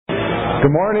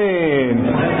Good morning.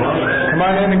 Come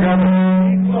on in and grab a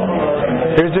seat.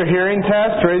 Here's your hearing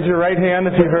test. Raise your right hand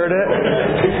if you heard it.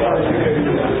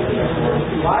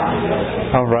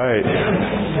 All right.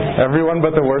 Everyone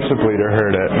but the worship leader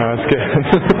heard it. No, that's good.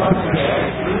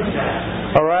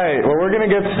 All right. Well, we're going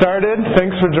to get started.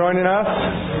 Thanks for joining us.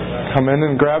 Come in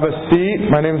and grab a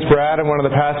seat. My name's Brad. I'm one of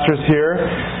the pastors here.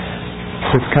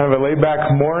 It's kind of a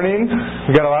laid-back morning.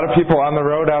 We've got a lot of people on the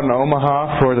road out in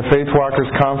Omaha for the Faith Walkers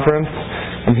Conference.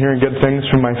 I'm hearing good things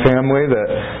from my family. That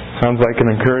sounds like an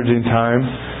encouraging time.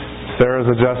 Sarah's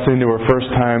adjusting to her first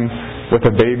time with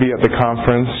a baby at the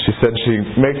conference. She said she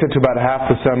makes it to about half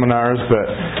the seminars, but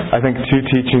I think 2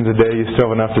 teachings a day, you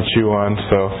still have enough to chew on,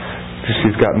 so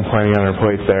she's gotten plenty on her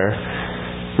plate there.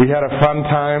 We had a fun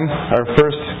time, our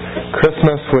first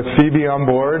Christmas with Phoebe on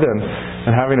board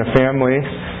and having a family.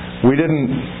 We didn't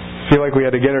feel like we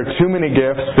had to get her too many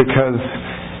gifts because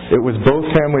it was both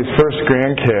families' first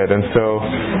grandkid, and so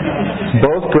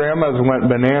both grandmas went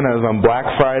bananas on Black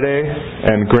Friday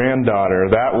and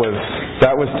granddaughter. That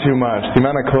was too much. The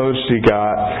amount of clothes she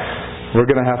got, we're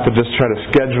going to have to just try to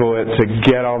schedule it to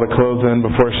get all the clothes in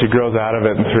before she grows out of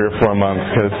it in 3 or 4 months,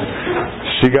 because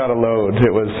she got a load.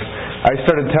 I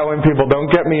started telling people, don't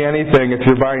get me anything if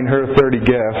you're buying her 30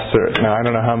 gifts. I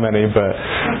don't know how many, but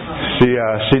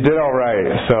she did all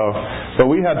right. But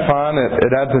we had fun. It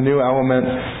adds a new element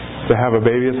to have a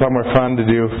baby. It's a lot more fun to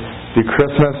do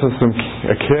Christmas with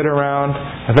a kid around.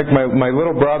 I think my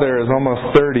little brother is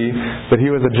almost 30, but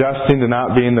he was adjusting to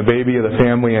not being the baby of the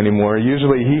family anymore.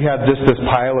 Usually he had just this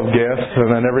pile of gifts, and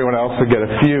then everyone else would get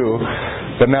a few.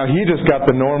 But now he just got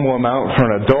the normal amount for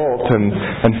an adult,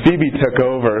 and Phoebe took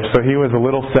over, so he was a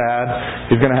little sad.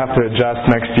 He's going to have to adjust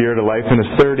next year to life in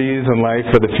his 30s and life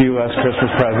with a few less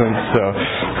Christmas presents. So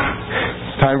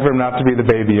it's time for him not to be the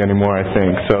baby anymore, I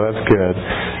think. So that's good.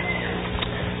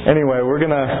 Anyway, we're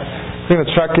gonna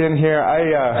check in here.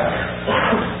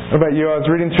 What about you? I was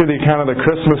reading through the account of the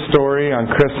Christmas story on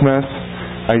Christmas.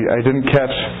 I didn't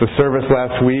catch the service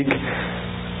last week,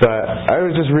 but I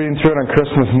was just reading through it on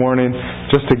Christmas morning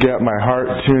just to get my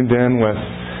heart tuned in with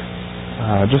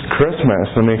just Christmas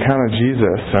and the account of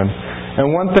Jesus. And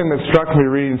one thing that struck me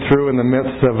reading through in the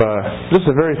midst of just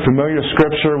a very familiar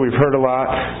scripture we've heard a lot,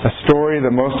 a story that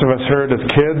most of us heard as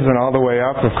kids and all the way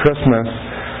up of Christmas,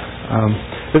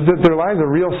 is that there lies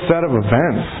a real set of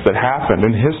events that happened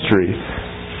in history.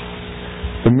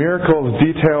 The miracles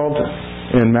detailed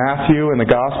in Matthew and the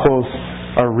Gospels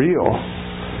are real.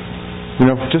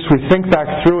 Just we think back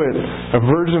through it, a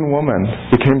virgin woman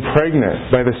became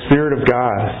pregnant by the Spirit of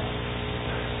God.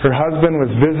 Her husband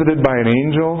was visited by an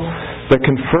angel that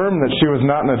confirmed that she was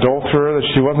not an adulterer, that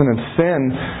she wasn't in sin,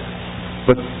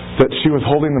 but that she was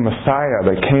holding the Messiah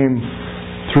that came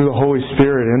through the Holy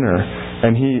Spirit in her.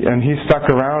 And he stuck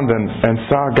around and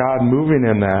saw God moving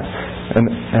in that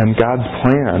and God's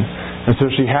plan. And so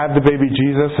she had the baby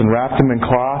Jesus and wrapped him in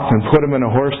cloth and put him in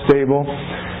a horse stable.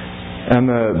 And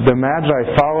the Magi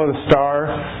follow the star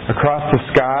across the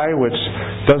sky, which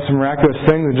does some miraculous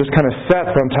things. It just kind of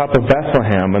sets on top of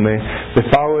Bethlehem. And they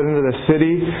follow it into the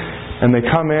city. And they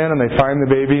come in and they find the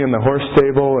baby in the horse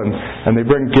stable. And they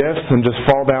bring gifts and just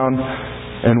fall down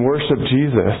and worship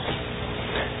Jesus.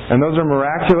 And those are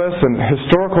miraculous and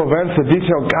historical events that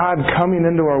detail God coming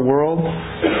into our world.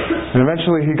 And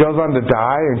eventually He goes on to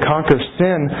die and conquer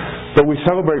sin. But we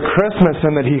celebrate Christmas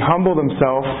in that He humbled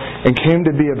Himself and came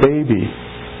to be a baby.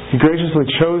 He graciously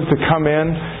chose to come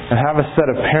in and have a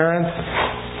set of parents,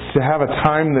 to have a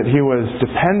time that He was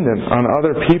dependent on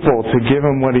other people to give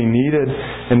Him what He needed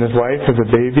in His life as a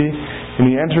baby. And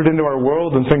He entered into our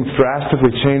world and things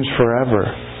drastically changed forever.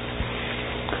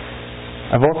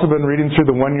 I've also been reading through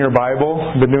the one-year Bible.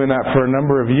 I've been doing that for a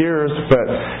number of years, but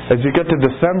as you get to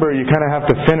December, you kind of have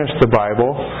to finish the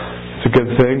Bible. It's a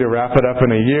good thing to wrap it up in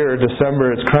a year.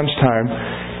 December, it's crunch time.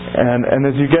 And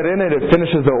as you get in it, it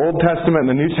finishes the Old Testament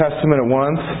and the New Testament at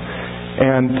once.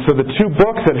 And so the 2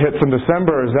 books that hit from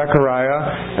December are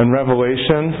Zechariah and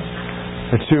Revelation.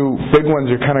 The 2 big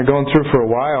ones you're kind of going through for a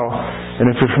while.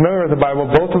 And if you're familiar with the Bible,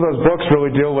 both of those books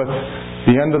really deal with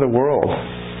the end of the world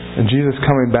and Jesus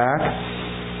coming back.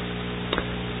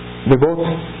 They both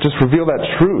just reveal that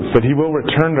truth, that He will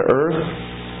return to earth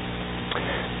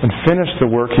and finish the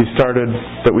work He started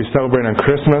that we celebrate on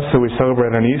Christmas, that we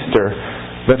celebrate on Easter.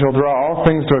 That He'll draw all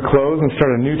things to a close and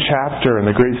start a new chapter in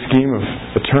the great scheme of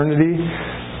eternity,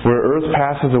 where earth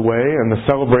passes away and the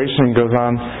celebration goes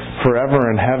on forever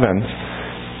in heaven.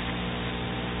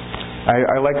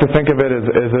 I like to think of it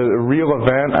as a real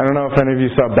event. I don't know if any of you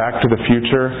saw Back to the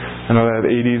Future. I know that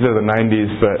 80s or the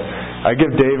 90s, but I give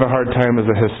Dave a hard time as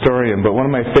a historian. But one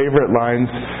of my favorite lines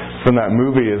from that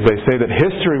movie is they say that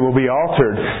history will be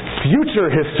altered,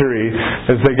 future history,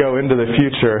 as they go into the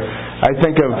future. I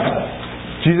think of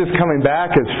Jesus coming back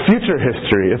as future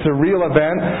history. It's a real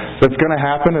event that's going to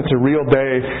happen. It's a real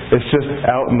day. It's just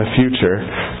out in the future.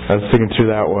 I was thinking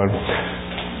through that one.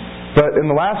 But in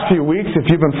the last few weeks, if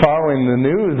you've been following the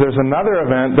news, there's another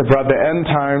event that brought the end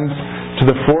times to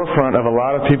the forefront of a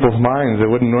lot of people's minds that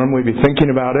wouldn't normally be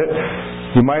thinking about it.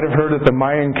 You might have heard that the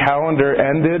Mayan calendar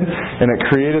ended, and it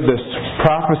created this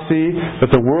prophecy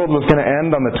that the world was going to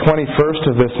end on the 21st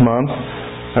of this month.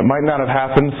 It might not have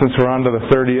happened since we're on to the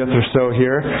 30th or so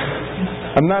here.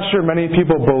 I'm not sure many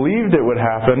people believed it would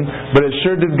happen, but it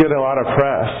sure did get a lot of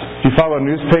press. If you follow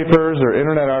newspapers or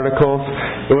internet articles,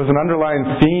 it was an underlying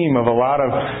theme of a lot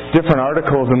of different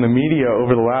articles in the media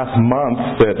over the last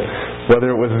month that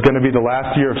whether it was going to be the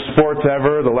last year of sports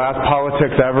ever, the last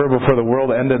politics ever, before the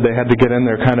world ended, they had to get in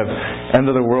their kind of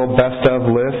end of the world best of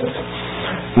lists.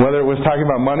 Whether it was talking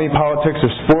about money, politics,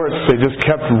 or sports, they just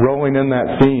kept rolling in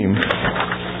that theme.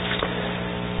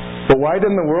 But why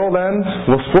didn't the world end?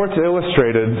 Well, Sports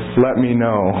Illustrated let me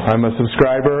know. I'm a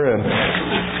subscriber, and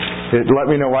it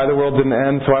let me know why the world didn't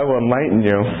end, so I will enlighten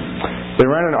you. They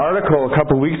ran an article a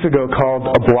couple weeks ago called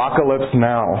Ablocalypse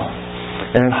Now.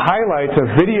 And it highlights a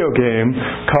video game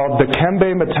called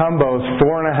Dikembe Mutombo's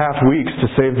 4.5 Weeks to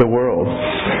Save the World.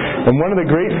 And one of the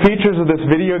great features of this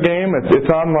video game,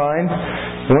 it's online,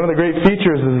 and one of the great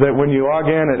features is that when you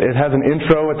log in, it has an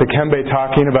intro with Dikembe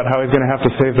talking about how he's going to have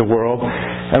to save the world.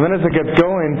 And then as it gets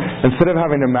going, instead of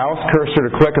having a mouse cursor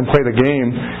to click and play the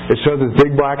game, it shows his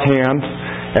big black hands,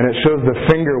 and it shows the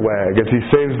finger wag as he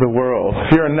saves the world.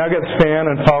 If you're a Nuggets fan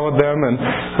and followed them, and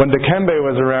when Dikembe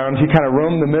was around, he kind of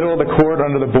roamed the middle of the court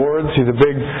under the boards. He's a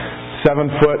big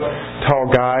 7-foot tall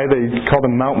guy. They called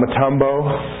him Mount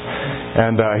Mutombo,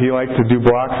 and he liked to do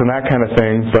blocks and that kind of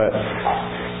thing, but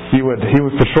he would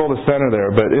patrol the center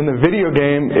there. But in the video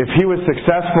game, if he was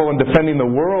successful in defending the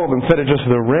world instead of just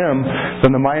the rim,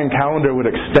 then the Mayan calendar would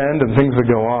extend and things would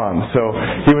go on. So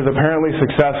he was apparently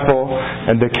successful,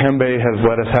 and Dikembe has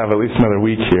let us have at least another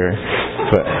week here.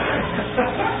 But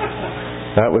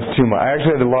that was too much. I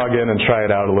actually had to log in and try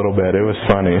it out a little bit. It was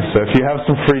funny. So if you have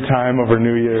some free time over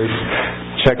New Year's,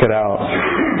 check it out.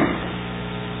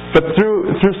 But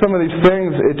through some of these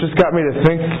things, it just got me to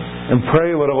think and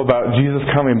pray a little about Jesus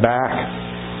coming back.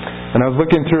 And I was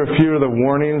looking through a few of the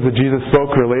warnings that Jesus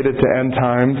spoke related to end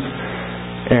times.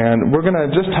 And we're going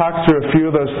to just talk through a few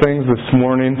of those things this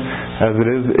morning, as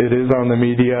it is on the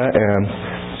media, and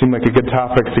seem like a good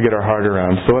topic to get our heart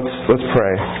around. So let's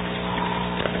pray.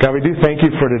 God, we do thank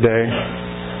you for today.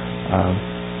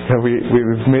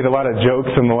 We've made a lot of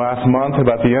jokes in the last month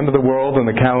about the end of the world and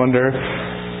the calendar.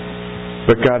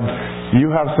 But God,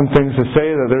 you have some things to say,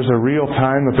 that there's a real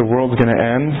time that the world's going to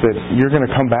end, that you're going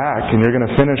to come back and you're going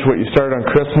to finish what you started on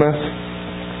Christmas.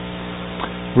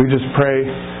 We just pray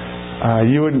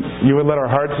you would let our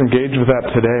hearts engage with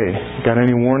that today. Got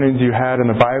any warnings you had in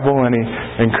the Bible, any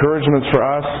encouragements for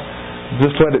us?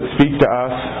 Just let it speak to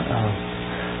us.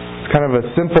 It's kind of a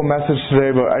simple message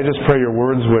today, but I just pray your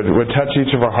words would touch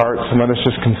each of our hearts, and let us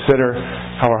just consider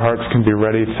how our hearts can be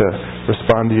ready to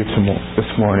respond to you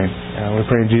this morning. We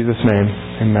pray in Jesus' name.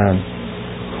 Amen.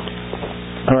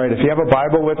 All right, if you have a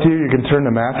Bible with you, you can turn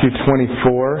to Matthew 24.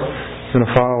 You're going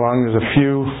to follow along. There's a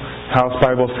few house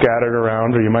Bibles scattered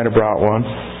around, or you might have brought one.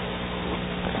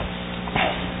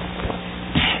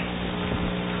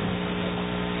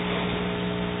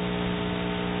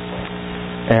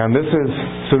 And this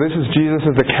is Jesus'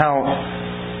 account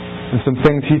and some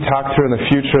things he talked through in the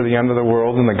future, the end of the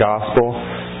world, and the gospel.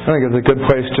 I think it's a good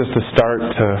place just to start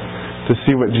to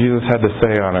see what Jesus had to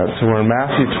say on it. So we're in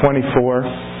Matthew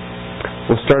 24.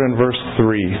 We'll start in verse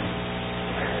 3.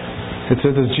 It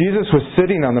says, as Jesus was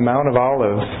sitting on the Mount of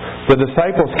Olives, the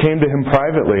disciples came to him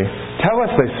privately. Tell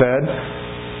us, they said,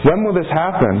 when will this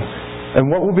happen?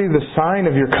 And what will be the sign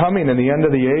of your coming and the end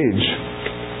of the age?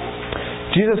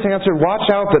 Jesus answered, watch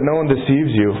out that no one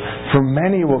deceives you, for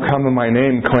many will come in my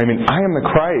name, claiming, I am the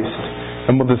Christ,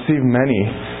 and will deceive many.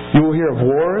 You will hear of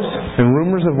wars and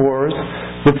rumors of wars,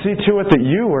 but see to it that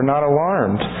you are not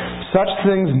alarmed. Such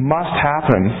things must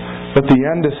happen, but the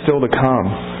end is still to come.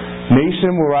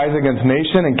 Nation will rise against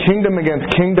nation, and kingdom against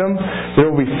kingdom.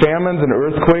 There will be famines and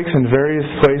earthquakes in various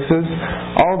places.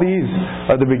 All these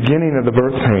are the beginning of the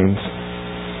birth pains.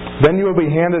 Then you will be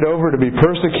handed over to be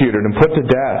persecuted and put to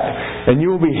death, and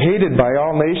you will be hated by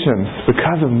all nations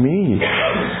because of me.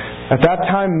 At that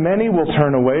time many will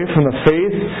turn away from the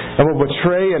faith and will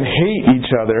betray and hate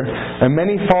each other, and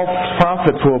many false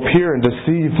prophets will appear and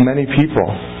deceive many people.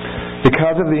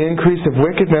 Because of the increase of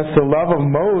wickedness, the love of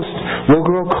most will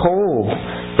grow cold,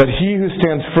 but he who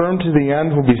stands firm to the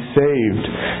end will be saved.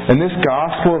 And this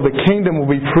gospel of the kingdom will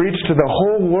be preached to the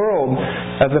whole world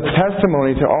as a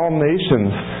testimony to all nations.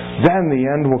 Then the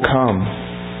end will come.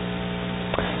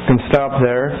 I can stop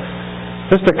there.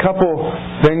 Just a couple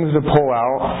things to pull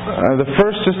out. The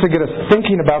first, just to get us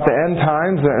thinking about the end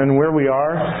times and where we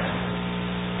are.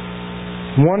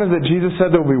 One is that Jesus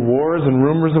said there will be wars and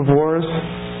rumors of wars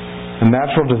and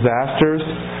natural disasters.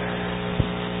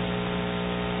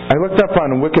 I looked up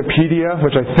on Wikipedia,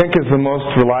 which I think is the most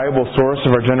reliable source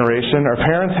of our generation. Our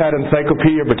parents had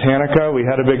Encyclopedia Britannica. We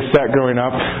had a big set growing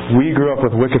up. We grew up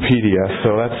with Wikipedia,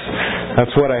 so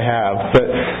that's what I have. But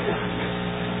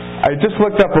I just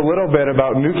looked up a little bit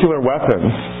about nuclear weapons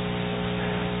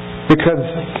because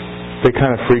they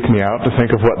kind of freak me out to think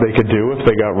of what they could do if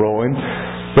they got rolling.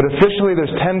 But officially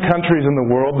there's 10 countries in the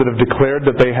world that have declared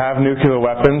that they have nuclear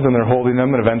weapons and they're holding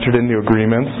them and have entered into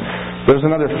agreements. There's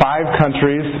another 5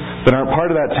 countries that aren't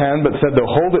part of that 10 but said they'll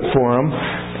hold it for them,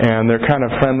 and they're kind of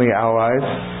friendly allies.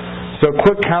 So a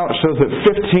quick count shows that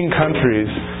 15 countries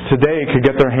today could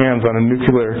get their hands on a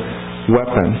nuclear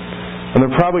weapon. And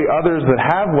there are probably others that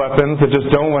have weapons that just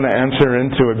don't want to enter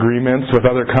into agreements with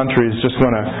other countries, just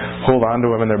want to hold on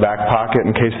to them in their back pocket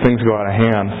in case things go out of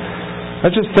hand. I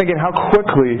was just thinking how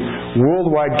quickly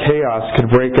worldwide chaos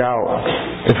could break out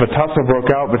if a tussle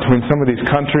broke out between some of these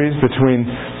countries, between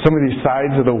some of these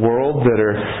sides of the world that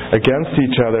are against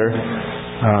each other.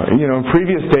 In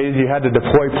previous days you had to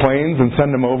deploy planes and send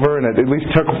them over, and it at least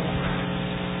took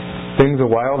things a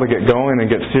while to get going and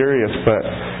get serious. But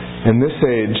in this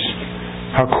age,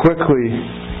 how quickly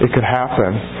it could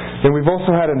happen. And we've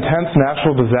also had intense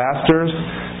natural disasters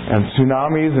and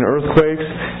tsunamis and earthquakes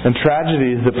and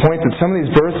tragedies that point that some of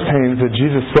these birth pains that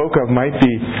Jesus spoke of might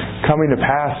be coming to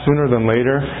pass sooner than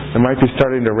later and might be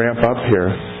starting to ramp up here.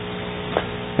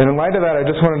 And in light of that, I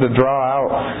just wanted to draw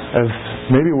out, as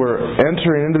maybe we're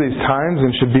entering into these times and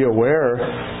should be aware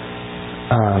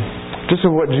just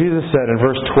of what Jesus said in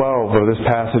verse 12 of this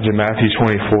passage in Matthew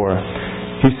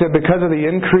 24. He said, because of the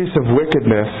increase of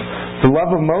wickedness, the love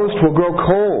of most will grow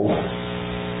cold.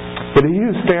 But he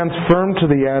who stands firm to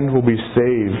the end will be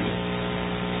saved.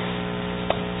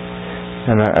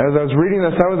 And as I was reading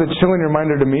this, that was a chilling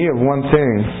reminder to me of one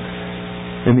thing.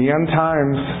 In the end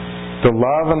times, the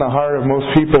love and the heart of most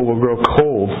people will grow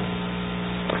cold.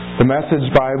 The Message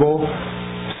Bible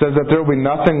says that there will be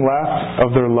nothing left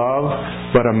of their love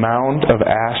but a mound of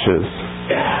ashes.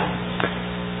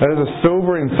 That is a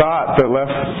sobering thought that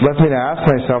left me to ask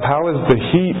myself, how is the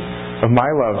heat of my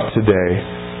love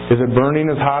today? Is it burning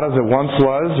as hot as it once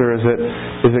was, or is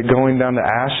it going down to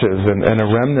ashes and a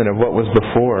remnant of what was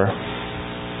before?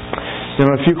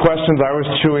 A few questions I was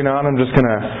chewing on. I'm just going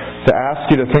to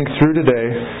ask you to think through today.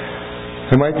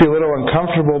 They might be a little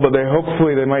uncomfortable, but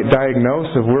hopefully they might diagnose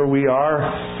of where we are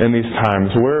in these times.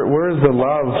 Where is the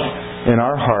love in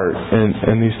our heart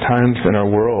in these times in our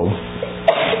world?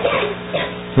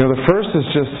 The first is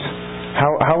just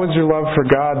how is your love for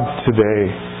God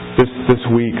today, this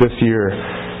week, this year?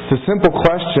 It's a simple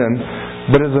question,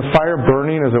 but is the fire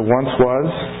burning as it once was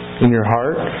in your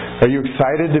heart? Are you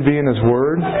excited to be in His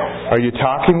Word? Are you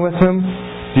talking with Him?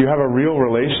 Do you have a real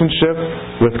relationship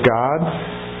with God?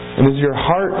 And is your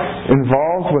heart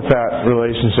involved with that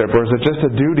relationship, or is it just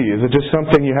a duty? Is it just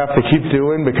something you have to keep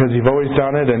doing because you've always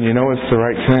done it and you know it's the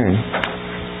right thing?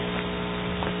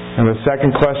 And the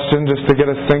second question, just to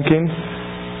get us thinking,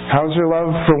 how's your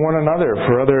love for one another,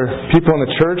 for other people in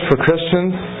the church, for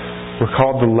Christians? We're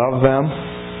called to love them.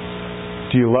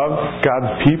 Do you love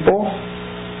God's people?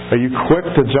 Are you quick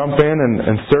to jump in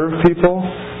and serve people?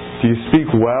 Do you speak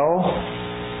well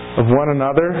of one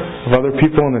another, of other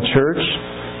people in the church?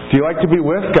 Do you like to be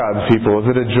with God's people?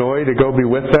 Is it a joy to go be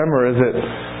with them, or is it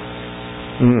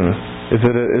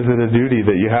a duty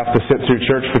that you have to sit through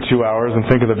church for 2 hours and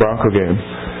think of the Bronco game?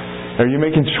 Are you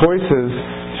making choices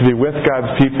to be with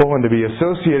God's people and to be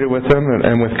associated with them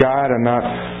and with God and not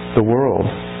the world?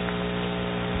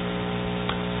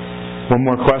 One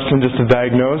more question just to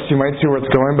diagnose. You might see where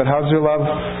it's going, but how's your love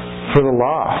for the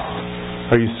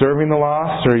lost? Are you serving the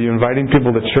lost? Are you inviting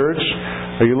people to church?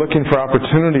 Are you looking for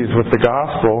opportunities with the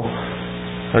gospel?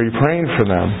 Are you praying for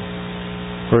them?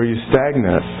 Or are you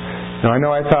stagnant? Now, I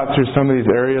know I thought through some of these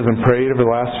areas and prayed over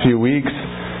the last few weeks,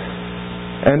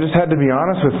 and just had to be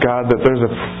honest with God that there's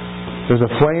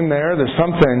a flame there, there's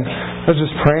something. I was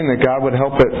just praying that God would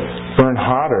help it burn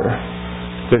hotter.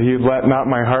 That He would let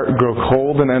not my heart grow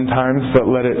cold in end times, but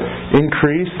let it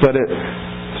increase, let it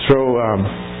throw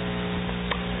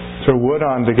wood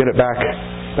on to get it back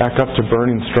up to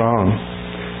burning strong.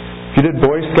 If you did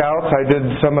Boy Scouts, I did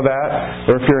some of that.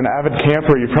 Or if you're an avid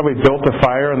camper, you probably built a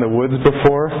fire in the woods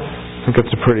before. I think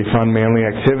it's a pretty fun, manly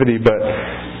activity. But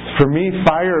for me,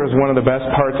 fire is one of the best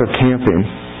parts of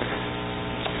camping.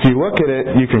 If you look at it,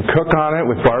 you can cook on it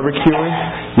with barbecuing.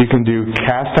 You can do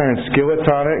cast iron skillets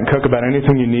on it and cook about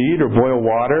anything you need, or boil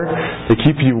water. They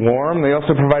keep you warm. They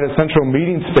also provide a central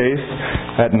meeting space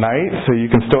at night, so you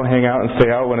can still hang out and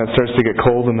stay out when it starts to get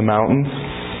cold in the mountains.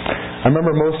 I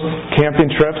remember most camping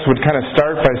trips would kind of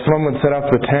start by someone would set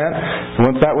up the tent, and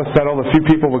once that was settled, a few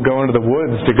people would go into the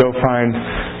woods to go find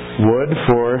wood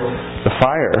for the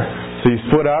fire. So you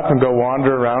split up and go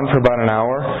wander around for about an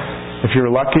hour. If you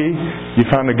were lucky, you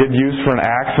found a good use for an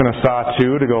axe and a saw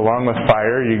too to go along with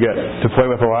fire. You get to play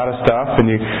with a lot of stuff, and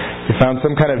you found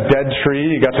some kind of dead tree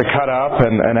you got to cut up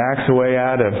and axe away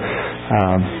at,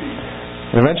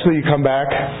 and eventually you come back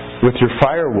with your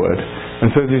firewood. And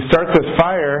so as you start this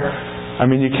fire, I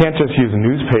mean, you can't just use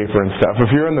newspaper and stuff. If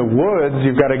you're in the woods,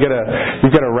 you've got to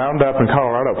round up in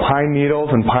Colorado pine needles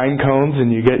and pine cones,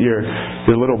 and you get your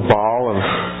little ball of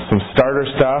some starter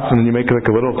stuff, and then you make like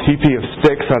a little teepee of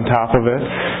sticks on top of it.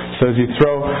 So as you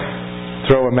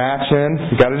throw a match in,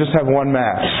 you got to just have one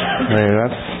match. I mean,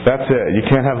 that's it. You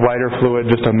can't have lighter fluid,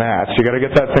 just a match. You got to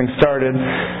get that thing started.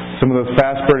 Some of those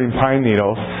fast-burning pine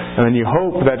needles, and then you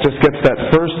hope that just gets that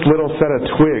first little set of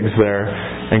twigs there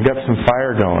and gets some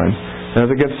fire going. And as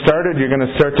it gets started, you're going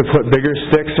to start to put bigger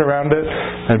sticks around it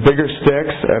and bigger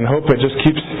sticks and hope it just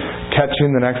keeps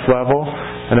catching the next level.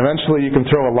 And eventually you can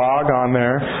throw a log on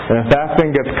there, and if that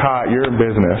thing gets caught, you're in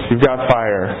business. You've got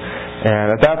fire.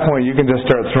 And at that point, you can just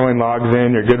start throwing logs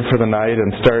in. You're good for the night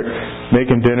and start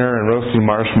making dinner and roasting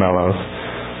marshmallows.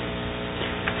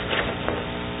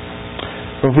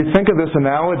 So if we think of this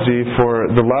analogy for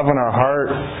the love in our heart,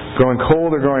 going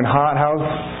cold or going hot,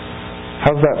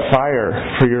 how's that fire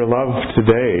for your love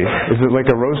today? Is it like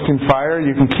a roasting fire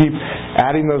you can keep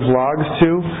adding those logs to?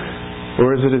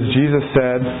 Or is it, as Jesus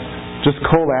said, just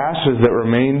cold ashes that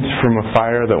remained from a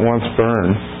fire that once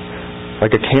burned,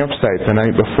 like a campsite the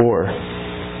night before?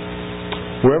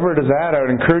 Wherever it is at, I would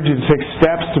encourage you to take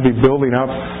steps to be building up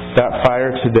that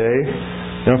fire today.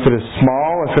 You know, if it is small,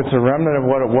 if it's a remnant of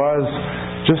what it was,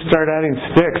 just start adding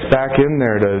sticks back in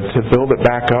there to build it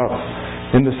back up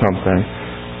into something.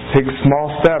 Take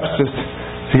small steps just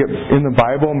to get in the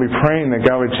Bible and be praying that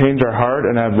God would change our heart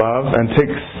and add love, and take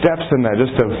steps in that,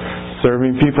 just of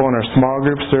serving people in our small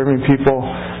groups, serving people,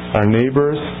 our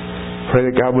neighbors. Pray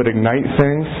that God would ignite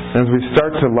things. And as we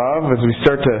start to love, as we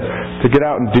start to get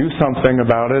out and do something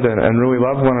about it and really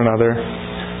love one another,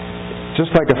 just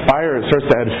like a fire, it starts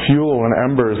to add fuel and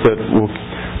embers that will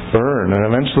burn, and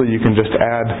eventually you can just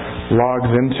add logs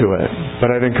into it.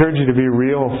 But I'd encourage you to be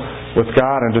real with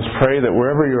God and just pray that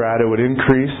wherever you're at, it would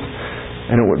increase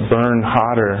and it would burn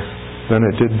hotter than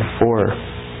it did before.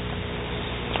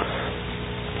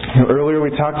 Earlier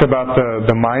we talked about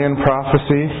the Mayan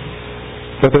prophecy,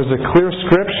 but there's a clear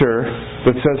scripture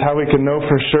that says how we can know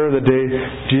for sure the day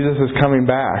Jesus is coming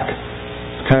back.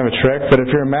 It's kind of a trick, but if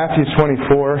you're in Matthew 24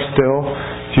 still,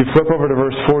 if you flip over to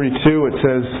verse 42, it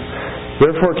says,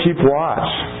 "Therefore keep watch,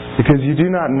 because you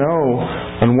do not know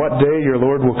on what day your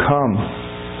Lord will come.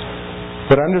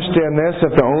 But understand this,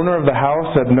 if the owner of the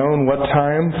house had known what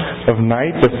time of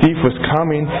night the thief was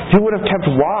coming, he would have kept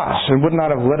watch and would not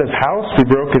have let his house be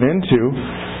broken into.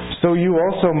 So you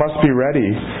also must be ready,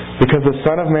 because the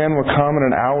Son of Man will come in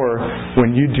an hour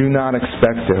when you do not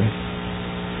expect Him."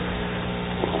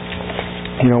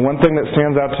 You know, one thing that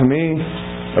stands out to me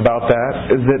about that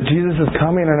is that Jesus is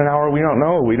coming in an hour we don't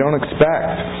know, we don't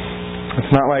expect.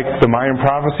 It's not like the Mayan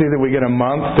prophecy that we get a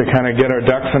month to kind of get our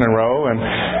ducks in a row,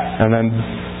 and then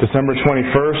December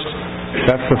 21st,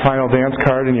 that's the final dance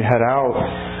card and you head out.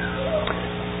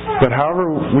 But however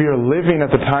we are living at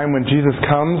the time when Jesus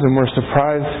comes and we're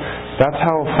surprised, that's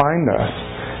how He'll find us.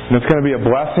 And it's going to be a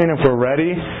blessing if we're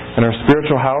ready and our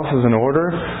spiritual house is in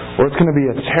order, or it's going to be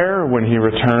a terror when He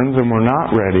returns and we're not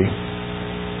ready.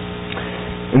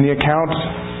 In the account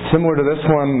similar to this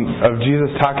one of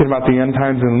Jesus talking about the end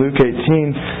times in Luke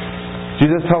 18,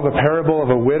 Jesus tells a parable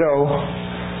of a widow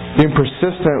being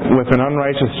persistent with an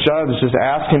unrighteous judge, just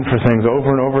asking for things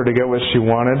over and over to get what she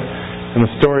wanted. And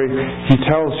the story he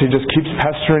tells, she just keeps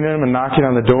pestering him and knocking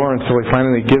on the door until he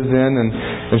finally gives in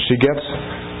and she gets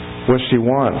what she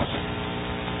wants.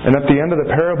 And at the end of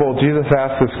the parable, Jesus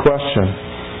asks this question.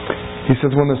 He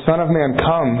says, "When the Son of Man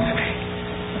comes,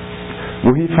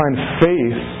 will He find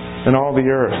faith in all the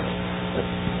earth?"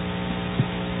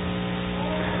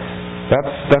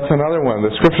 That's another one.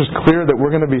 The Scripture's clear that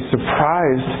we're going to be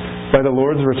surprised by the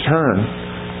Lord's return,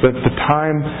 that the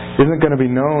time isn't going to be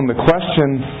known. The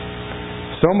question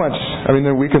so much,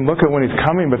 we can look at when He's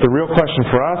coming, but the real question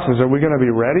for us is, are we going to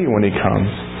be ready when He comes?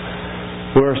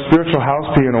 Will our spiritual house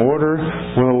be in order?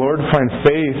 Will the Lord find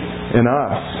faith in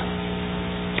us?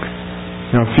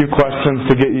 A few questions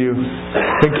to get you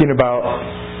thinking about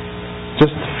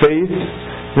just faith.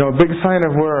 A big sign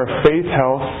of where our faith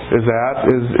health is at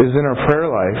is in our prayer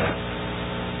life.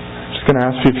 I'm just going to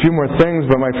ask you a few more things,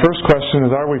 but my first question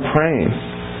is, are we praying?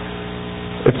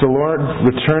 If the Lord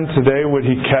returned today, would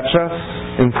He catch us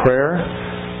in prayer?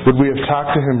 Would we have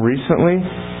talked to Him recently?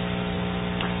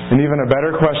 And even a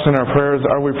better question in our prayers,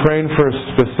 are we praying for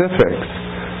specifics?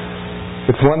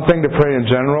 It's one thing to pray in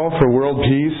general for world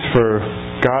peace, for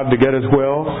God to get His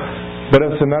will, but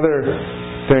it's another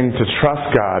thing to trust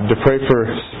God, to pray for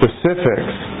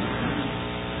specifics.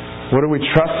 What are we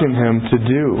trusting Him to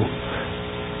do?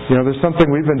 There's something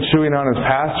we've been chewing on as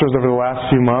pastors over the last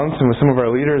few months and with some of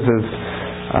our leaders is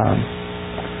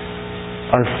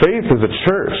our faith as a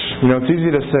church. It's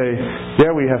easy to say,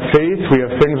 yeah, we have faith, we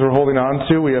have things we're holding on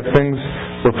to, we have things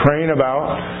we're praying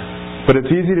about, but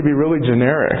it's easy to be really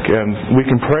generic, and we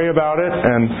can pray about it,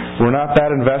 and we're not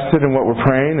that invested in what we're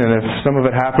praying, and if some of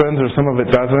it happens or some of it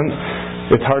doesn't,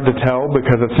 it's hard to tell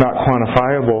because it's not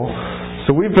quantifiable.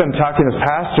 So we've been talking as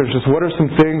pastors, just what are some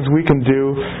things we can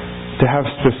do to have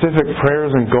specific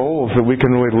prayers and goals that we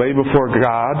can really lay before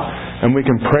God and we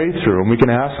can pray through and we can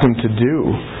ask Him to do.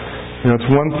 It's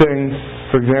one thing,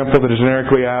 for example, to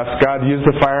generically ask, God, use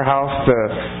the firehouse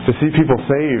to see people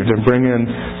saved and bring in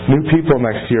new people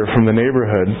next year from the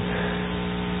neighborhood.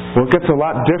 Well, it gets a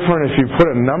lot different if you put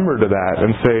a number to that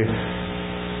and say,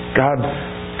 God,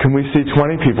 can we see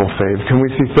 20 people saved? Can we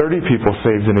see 30 people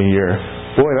saved in a year?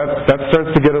 Boy, that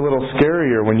starts to get a little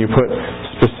scarier when you put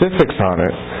specifics on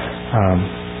it.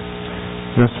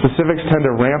 Specifics tend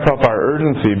to ramp up our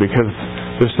urgency because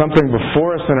there's something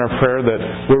before us in our prayer that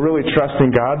we're really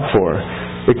trusting God for.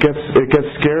 It gets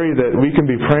scary that we can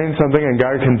be praying something and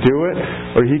God can do it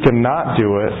or He cannot do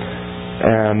it,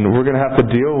 and we're going to have to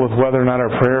deal with whether or not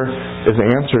our prayer is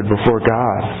answered before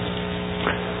God.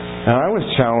 And I was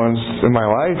challenged in my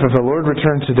life, if the Lord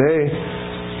returned today,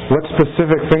 what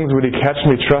specific things would He catch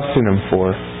me trusting Him for?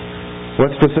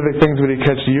 What specific things would He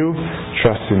catch you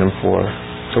trusting Him for?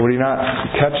 Or would He not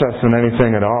catch us in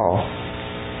anything at all?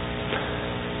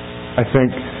 I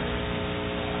think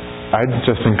I'd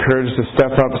just encourage to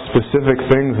step up specific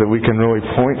things that we can really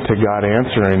point to God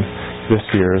answering this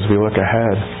year as we look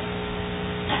ahead.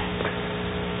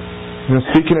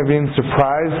 Speaking of being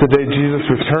surprised the day Jesus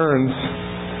returns,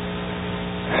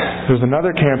 there's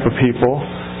another camp of people.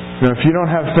 If you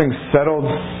don't have things settled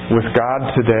with God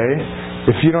today,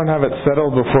 if you don't have it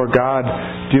settled before God,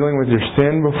 dealing with your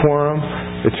sin before Him,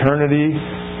 eternity,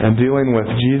 and dealing with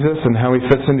Jesus and how He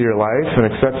fits into your life and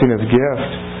accepting His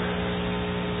gift,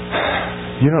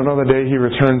 you don't know the day He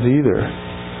returns either.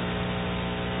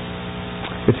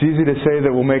 It's easy to say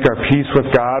that we'll make our peace with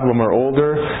God when we're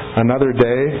older, another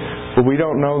day, but we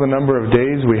don't know the number of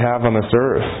days we have on this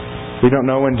earth. We don't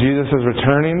know when Jesus is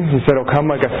returning. He said He'll come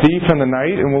like a thief in the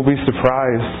night and we'll be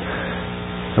surprised.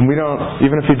 And we don't,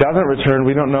 even if He doesn't return,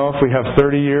 we don't know if we have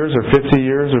 30 years or 50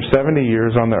 years or 70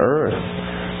 years on the earth.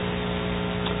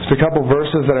 Just a couple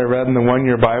verses that I read in the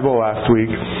one-year Bible last week.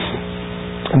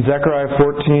 In Zechariah 14,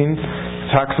 it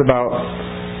talks about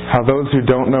how those who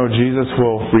don't know Jesus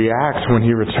will react when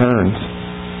He returns.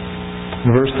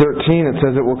 In verse 13, it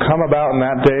says, "It will come about in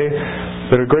that day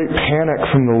that a great panic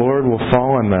from the Lord will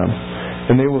fall on them.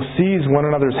 And they will seize one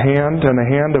another's hand, and the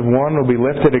hand of one will be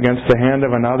lifted against the hand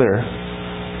of another."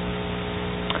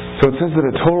 So it says that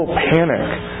a total panic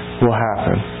will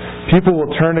happen. People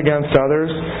will turn against others,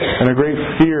 and a great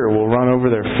fear will run over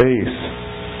their face.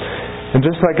 And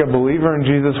just like a believer in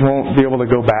Jesus won't be able to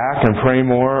go back and pray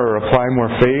more or apply more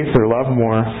faith or love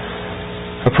more,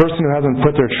 a person who hasn't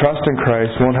put their trust in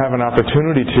Christ won't have an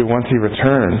opportunity to once He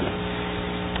returns.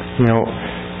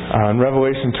 In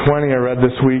Revelation 20 I read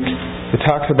this week, it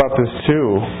talks about this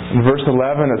too. In verse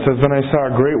 11 it says, "Then I saw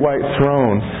a great white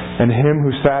throne and Him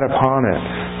who sat upon it,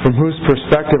 from whose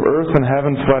perspective earth and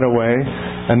heaven fled away,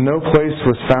 and no place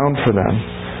was found for them."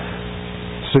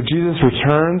 So Jesus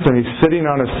returns and He's sitting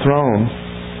on His throne,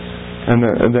 and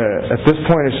at this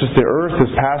point it's just the earth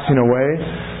is passing away,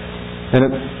 and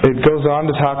it goes on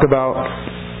to talk about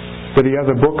that He has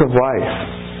a book of life.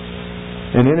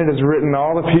 And in it is written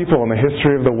all the people in the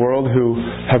history of the world who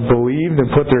have believed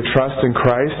and put their trust in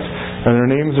Christ, and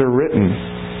their names are written.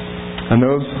 And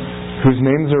those whose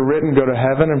names are written go to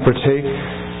heaven and partake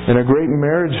in a great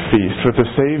marriage feast with the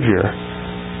Savior.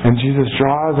 And Jesus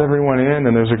draws everyone in,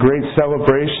 and there's a great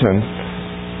celebration.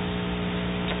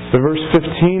 The verse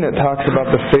 15, it talks about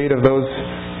the fate of those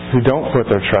who don't put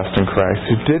their trust in Christ,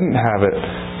 who didn't have it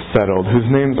settled, whose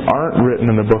names aren't written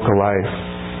in the book of life.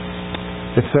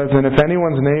 It says, and if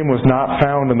anyone's name was not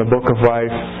found in the book of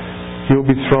life, he will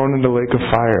be thrown into the lake of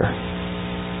fire.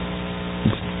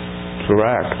 It's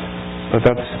correct. But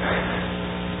that's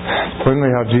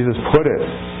plainly how Jesus put it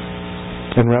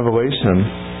in Revelation.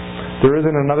 There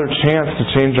isn't another chance to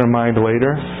change our mind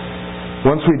later.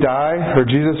 Once we die, or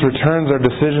Jesus returns, our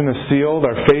decision is sealed,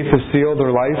 our faith is sealed, our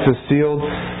life is sealed,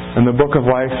 and the book of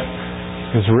life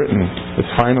is written. It's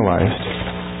finalized.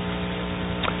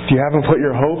 If you haven't put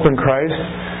your hope in Christ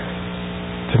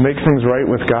to make things right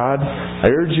with God, I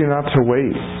urge you not to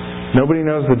wait. Nobody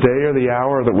knows the day or the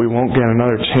hour that we won't get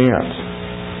another chance.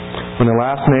 When the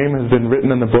last name has been written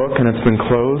in the book and it's been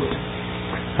closed,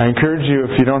 I encourage you,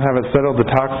 if you don't have it settled, to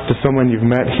talk to someone you've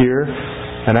met here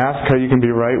and ask how you can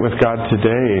be right with God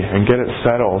today and get it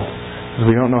settled, because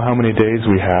we don't know how many days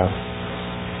we have.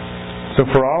 So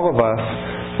for all of us,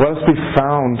 let us be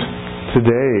found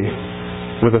today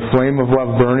with a flame of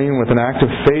love burning, with an act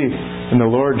of faith in the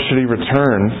Lord should He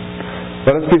return.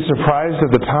 Let us be surprised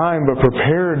at the time, but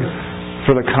prepared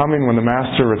for the coming when the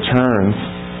Master returns,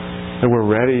 that we're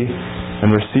ready and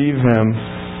receive Him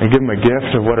and give Him a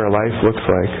gift of what our life looks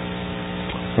like.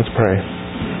 Let's pray.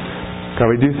 God,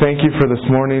 we do thank You for this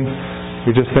morning.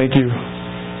 We just thank You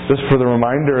just for the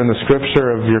reminder in the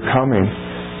Scripture of Your coming.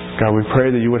 God, we pray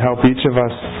that You would help each of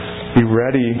us be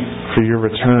ready for Your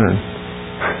return.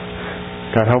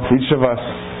 God, help each of us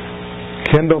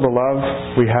kindle the love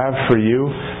we have for You.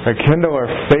 God, kindle our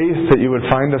faith that You would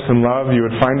find us in love, You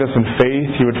would find us in faith,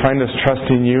 You would find us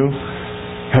trusting You.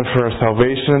 God, for our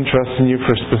salvation, trusting You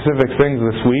for specific things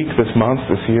this week, this month,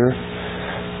 this year.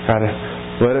 God,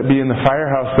 let it be in the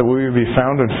firehouse that we would be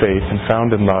found in faith and found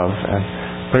in love. And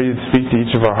pray You'd speak to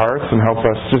each of our hearts and help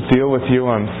us just deal with You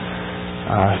on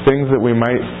things that we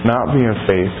might not be in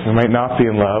faith, we might not be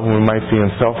in love, we might be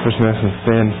in selfishness and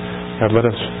sin. God, let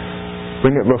us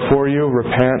bring it before You,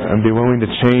 repent, and be willing to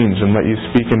change and let You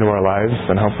speak into our lives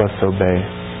and help us obey.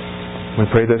 We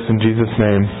pray this in Jesus'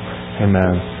 name.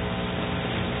 Amen.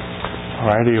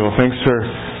 Alrighty, well, thanks for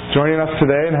joining us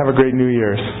today and have a great New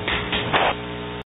Year's.